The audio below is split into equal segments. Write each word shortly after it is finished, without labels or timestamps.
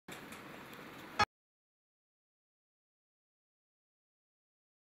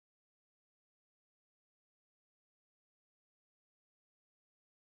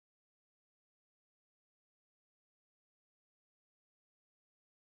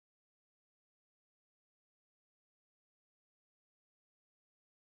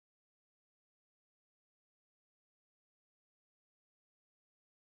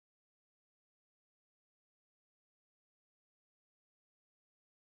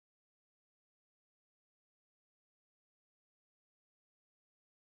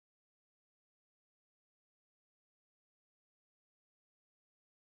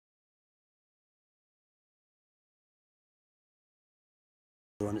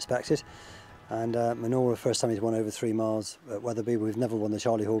Unexpected. And Menorah, first time he's won over 3 miles at Wetherby. We've never won the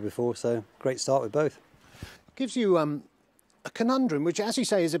Charlie Hall before, so great start with both. Gives you a conundrum, which, as you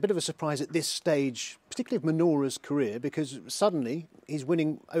say, is a bit of a surprise at this stage, particularly of Menorah's career, because suddenly he's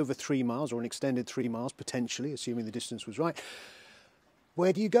winning over 3 miles, or an extended 3 miles, potentially, assuming the distance was right.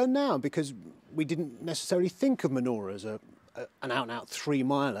 Where do you go now? Because we didn't necessarily think of Menorah as an out-and-out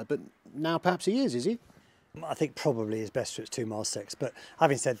 3-miler, but now perhaps he is he? I think probably his best trip's 2 miles 6. But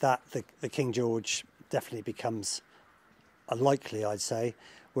having said that, the King George definitely becomes unlikely, I'd say.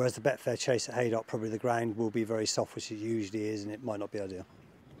 Whereas the Betfair Chase at Haydock, probably the ground will be very soft, which it usually is, and it might not be ideal.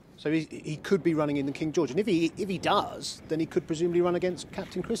 So he could be running in the King George, and if he does, then he could presumably run against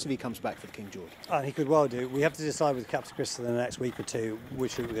Captain Chris if he comes back for the King George. And he could well do. We have to decide with Captain Chris in the next week or two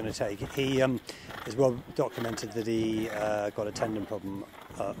which route we're going to take. He is well documented that he got a tendon problem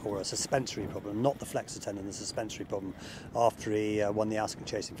or a suspensory problem, not the flexor tendon, the suspensory problem, after he won the Ascot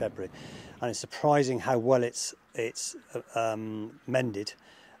Chase in February. And it's surprising how well it's mended.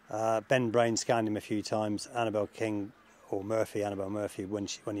 Ben Brain scanned him a few times. Annabelle Murphy, when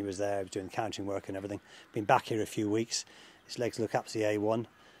he was there, doing the counting work and everything. Been back here a few weeks. His legs look absolutely A1.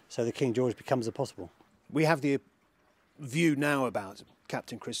 So the King George becomes a possible. We have the view now about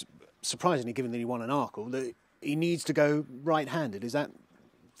Captain Chris, surprisingly, given that he won an Arkle, that he needs to go right-handed. Is that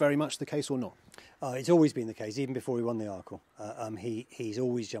very much the case or not? It's always been the case, even before he won the Arkle. He's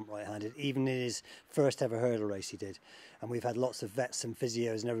always jumped right-handed. Even in his first ever hurdle race he did. And we've had lots of vets and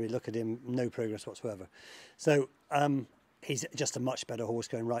physios and everybody look at him, no progress whatsoever. So he's just a much better horse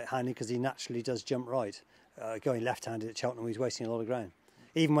going right-handed because he naturally does jump right. Going left-handed at Cheltenham, he's wasting a lot of ground.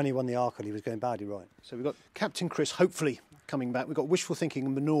 Even when he won the Arkle, he was going badly right. So we've got Captain Chris hopefully coming back. We've got Wishful Thinking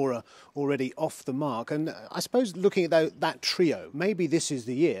and Menorah already off the mark. And I suppose looking at that trio, maybe this is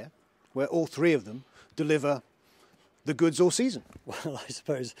the year where all three of them deliver the goods all season. Well, I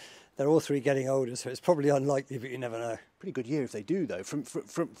suppose they're all three getting older, so it's probably unlikely, but you never know. Pretty good year if they do, though.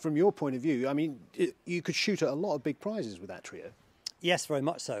 From your point of view, I mean, you could shoot at a lot of big prizes with that trio. Yes, very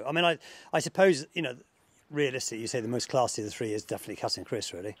much so. I mean, I suppose, realistically, you say the most classy of the three is definitely Captain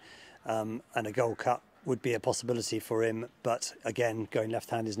Chris, really. And a Gold Cup would be a possibility for him, but again, going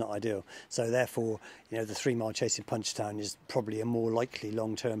left-hand is not ideal. So therefore, the 3 mile chasing Punchestown is probably a more likely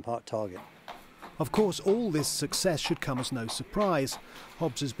long-term target. Of course, all this success should come as no surprise.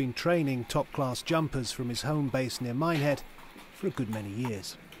 Hobbs has been training top-class jumpers from his home base near Minehead for a good many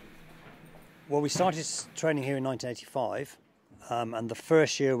years. Well, we started training here in 1985, and the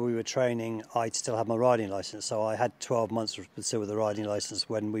first year we were training, I'd still had my riding licence, so I had 12 months still with the riding licence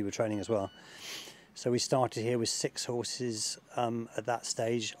when we were training as well. So we started here with 6 horses at that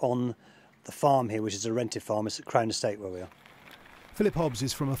stage on the farm here, which is a rented farm. It's at Crown Estate where we are. Philip Hobbs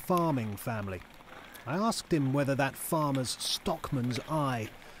is from a farming family. I asked him whether that farmer's stockman's eye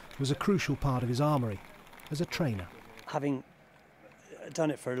was a crucial part of his armoury as a trainer. Having done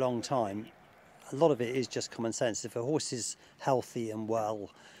it for a long time, a lot of it is just common sense. If a horse is healthy and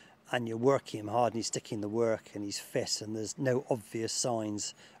well and you're working him hard and he's sticking the work and he's fit and there's no obvious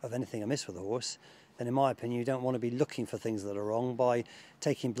signs of anything amiss with the horse, then in my opinion you don't want to be looking for things that are wrong by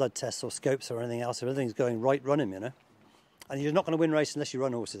taking blood tests or scopes or anything else. If everything's going right, run him, And you're not going to win races unless you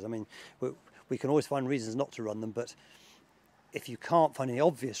run horses. I mean, we can always find reasons not to run them, but if you can't find any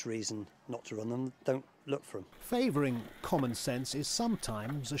obvious reason not to run them, don't look for them. Favouring common sense is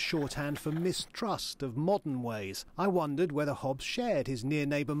sometimes a shorthand for mistrust of modern ways. I wondered whether Hobbs shared his near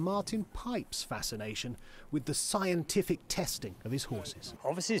neighbour Martin Pipe's fascination with the scientific testing of his horses.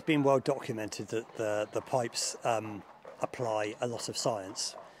 Obviously it's been well documented that the Pipes apply a lot of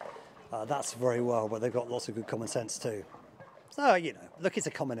science. That's very well, but they've got lots of good common sense too. So, look, it's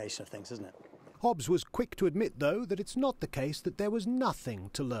a combination of things, isn't it? Hobbs was quick to admit, though, that it's not the case that there was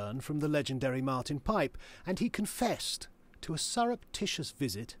nothing to learn from the legendary Martin Pipe, and he confessed to a surreptitious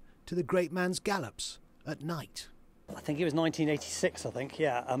visit to the great man's gallops at night. I think it was 1986,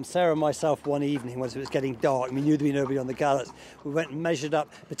 yeah. Sarah and myself one evening, once it was getting dark, and we knew there'd be nobody on the gallops, we went and measured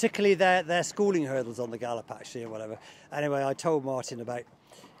up, particularly their schooling hurdles on the gallop, actually, or whatever. Anyway, I told Martin about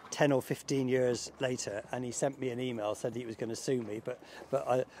 10 or 15 years later, and he sent me an email, said he was going to sue me, but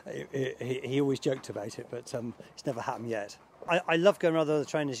he always joked about it, but it's never happened yet. I love going around other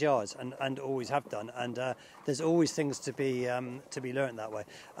trainers' yards, and always have done, and there's always things to be learnt that way.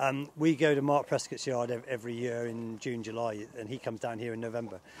 We go to Mark Prescott's yard every year in June, July, and he comes down here in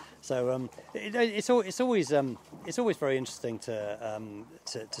November. So it's always very interesting to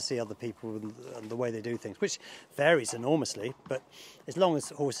see other people and the way they do things, which varies enormously. But as long as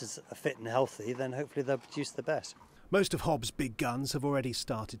horses are fit and healthy, then hopefully they'll produce the best. Most of Hobbs' big guns have already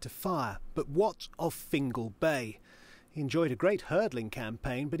started to fire, but what of Fingal Bay? He enjoyed a great hurdling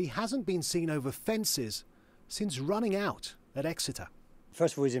campaign, but he hasn't been seen over fences since running out at Exeter.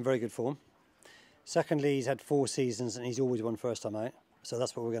 First of all, he's in very good form. Secondly, he's had 4 seasons and he's always won first time out. So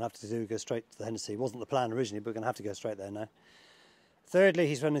that's what we're going to have to do, go straight to the Hennessy. It wasn't the plan originally, but we're going to have to go straight there now. Thirdly,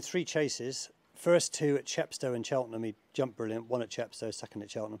 he's running 3 chases. First 2 at Chepstow and Cheltenham. He jumped brilliant. 1 at Chepstow, 2nd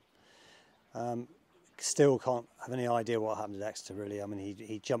at Cheltenham. Still can't have any idea what happened at Exeter, really. I mean,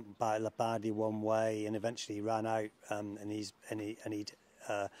 he jumped badly one way and eventually ran out, and he'd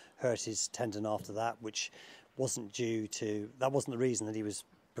hurt his tendon after that, which wasn't that wasn't the reason that he was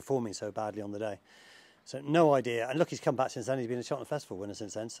performing so badly on the day. So no idea. And look, he's come back since then. He's been a Cheltenham Festival winner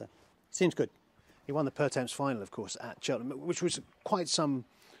since then, so seems good. He won the Per Temps final, of course, at Cheltenham, which was quite some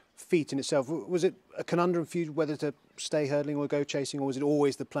feat in itself. Was it a conundrum for you whether to stay hurdling or go chasing, or was it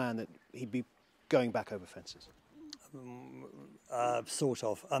always the plan that he'd be going back over fences? Sort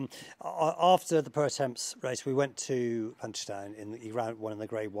of. After the Per Temps race, we went to Punchestown. He ran one in the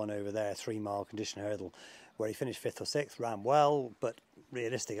Grade 1 over there, 3-mile condition hurdle, where he finished 5th or 6th, ran well, but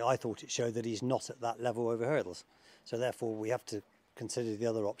realistically, I thought it showed that he's not at that level over hurdles. So therefore, we have to consider the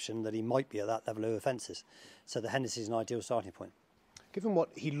other option, that he might be at that level over fences. So the Hennessy is an ideal starting point. Given what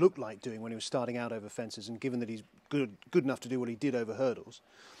he looked like doing when he was starting out over fences, and given that he's good enough to do what he did over hurdles,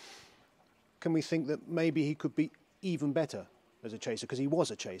 can we think that maybe he could be even better as a chaser? Because he was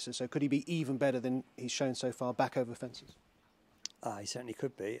a chaser, so could he be even better than he's shown so far back over fences? He certainly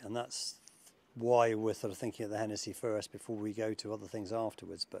could be, and that's why we're sort of thinking of the Hennessy first before we go to other things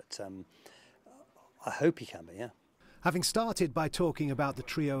afterwards. But I hope he can be, yeah. Having started by talking about the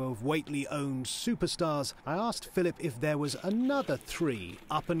trio of Whately-owned superstars, I asked Philip if there was another 3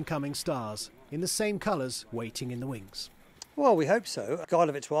 up-and-coming stars in the same colours waiting in the wings. Well, we hope so. Guy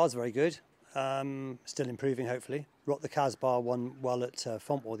of Victoire is very good. Still improving, hopefully. Rock the Casbah won well at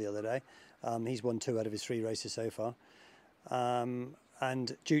Fontwell the other day. He's won 2 out of his 3 races so far.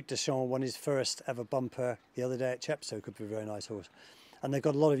 And Duke Deschamps won his first ever bumper the other day at Chepstow. Could be a very nice horse. And they've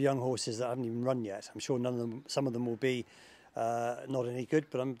got a lot of young horses that haven't even run yet. I'm sure some of them will be not any good,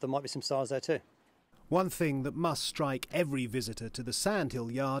 but there might be some stars there too. One thing that must strike every visitor to the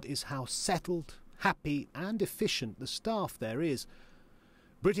Sandhill Yard is how settled, happy and efficient the staff there is.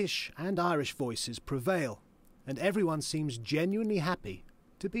 British and Irish voices prevail, and everyone seems genuinely happy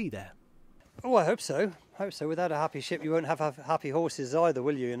to be there. Oh, I hope so. Without a happy ship, you won't have happy horses either,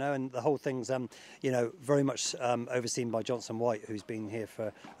 will you? You know, and the whole thing's, very much overseen by Johnson White, who's been here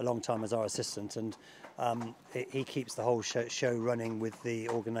for a long time as our assistant, and he keeps the whole show running with the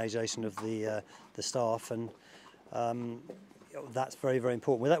organisation of the staff, and that's very, very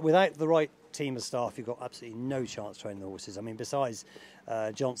important. Without the right team of staff, you've got absolutely no chance training the horses. I mean, besides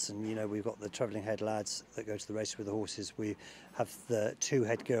Johnson, we've got the travelling head lads that go to the races with the horses. We have the 2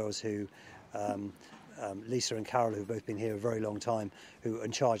 head girls who, Lisa and Carol, who've both been here a very long time, who are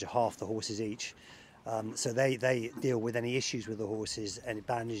in charge of half the horses each. So they deal with any issues with the horses, any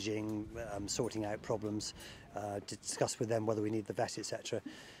bandaging, sorting out problems, discuss with them whether we need the vet, etc.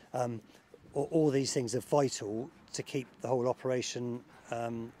 All these things are vital to keep the whole operation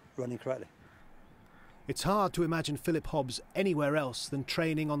running correctly. It's hard to imagine Philip Hobbs anywhere else than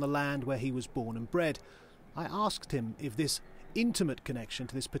training on the land where he was born and bred. I asked him if this intimate connection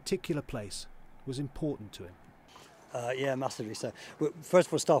to this particular place was important to him. Yeah, massively so. First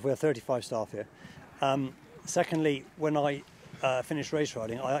of all, staff, we have 35 staff here. Secondly, when I finished race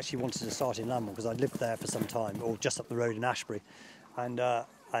riding, I actually wanted to start in Lambourn because I'd lived there for some time, or just up the road in Ashbury. And I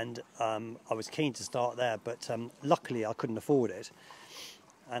was keen to start there, but luckily I couldn't afford it.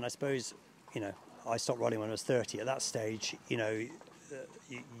 And I suppose, I stopped riding when I was 30. At that stage,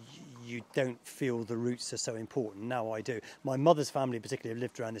 you don't feel the roots are so important. Now I do. My mother's family particularly have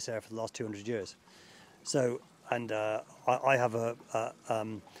lived around this area for the last 200 years. So, and I have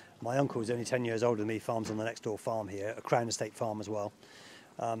my uncle who's only 10 years older than me, farms on the next door farm here, a Crown Estate farm as well.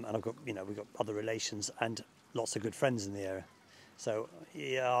 And I've got, we've got other relations and lots of good friends in the area. So,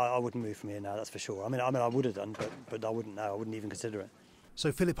 yeah, I wouldn't move from here now, that's for sure. I mean, I would have done, but I wouldn't now. I wouldn't even consider it.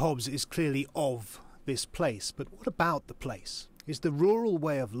 So Philip Hobbs is clearly of this place, but what about the place? Is the rural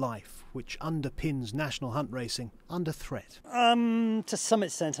way of life, which underpins national hunt racing, under threat? To some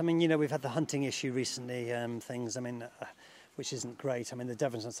extent. I mean, we've had the hunting issue recently, which isn't great. I mean, the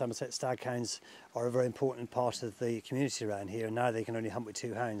Devon and Somerset staghounds are a very important part of the community around here, and now they can only hunt with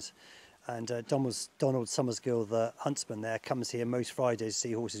 2 hounds. And Donald Summersgill, the huntsman there, comes here most Fridays to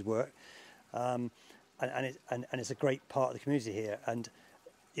see horses work. And it's a great part of the community here. And,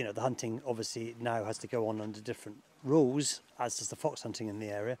 the hunting obviously now has to go on under different rules, as does the fox hunting in the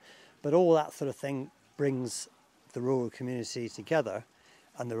area. But all that sort of thing brings the rural community together.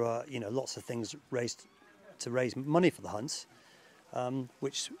 And there are, lots of things raised to raise money for the hunts,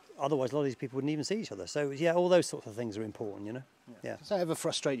 which otherwise a lot of these people wouldn't even see each other. So yeah, all those sorts of things are important, you know. Yeah. Does that ever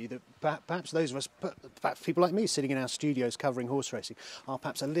frustrate you that perhaps those of us, perhaps people like me sitting in our studios covering horse racing, are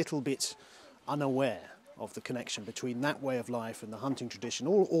perhaps a little bit unaware of the connection between that way of life and the hunting tradition,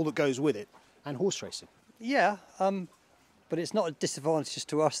 all that goes with it, and horse racing? Yeah, but it's not a disadvantage just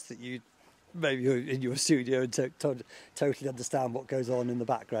to us that maybe you're in your studio and totally understand what goes on in the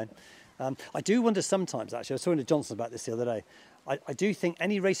background. I do wonder sometimes, actually, I was talking to Johnson about this the other day, I do think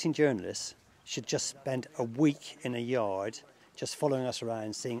any racing journalist should just spend a week in a yard just following us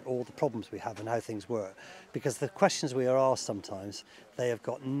around, seeing all the problems we have and how things work. Because the questions we are asked sometimes, they have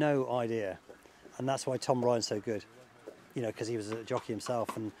got no idea. And that's why Tom Ryan's so good, you know, because he was a jockey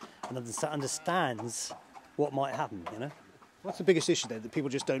himself and understands what might happen, you know. What's the biggest issue then, that people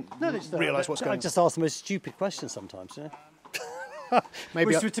just don't realise what's going on? I just ask the most stupid questions sometimes, you know.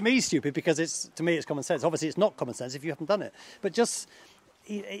 Which to me is stupid, because to me it's common sense. Obviously it's not common sense if you haven't done it. But just,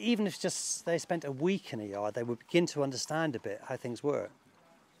 even if just they spent a week in a yard, they would begin to understand a bit how things work.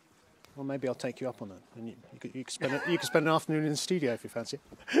 Well, maybe I'll take you up on that, and you can spend an afternoon in the studio if you fancy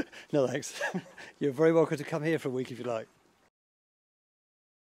it. No thanks. You're very welcome to come here for a week if you like.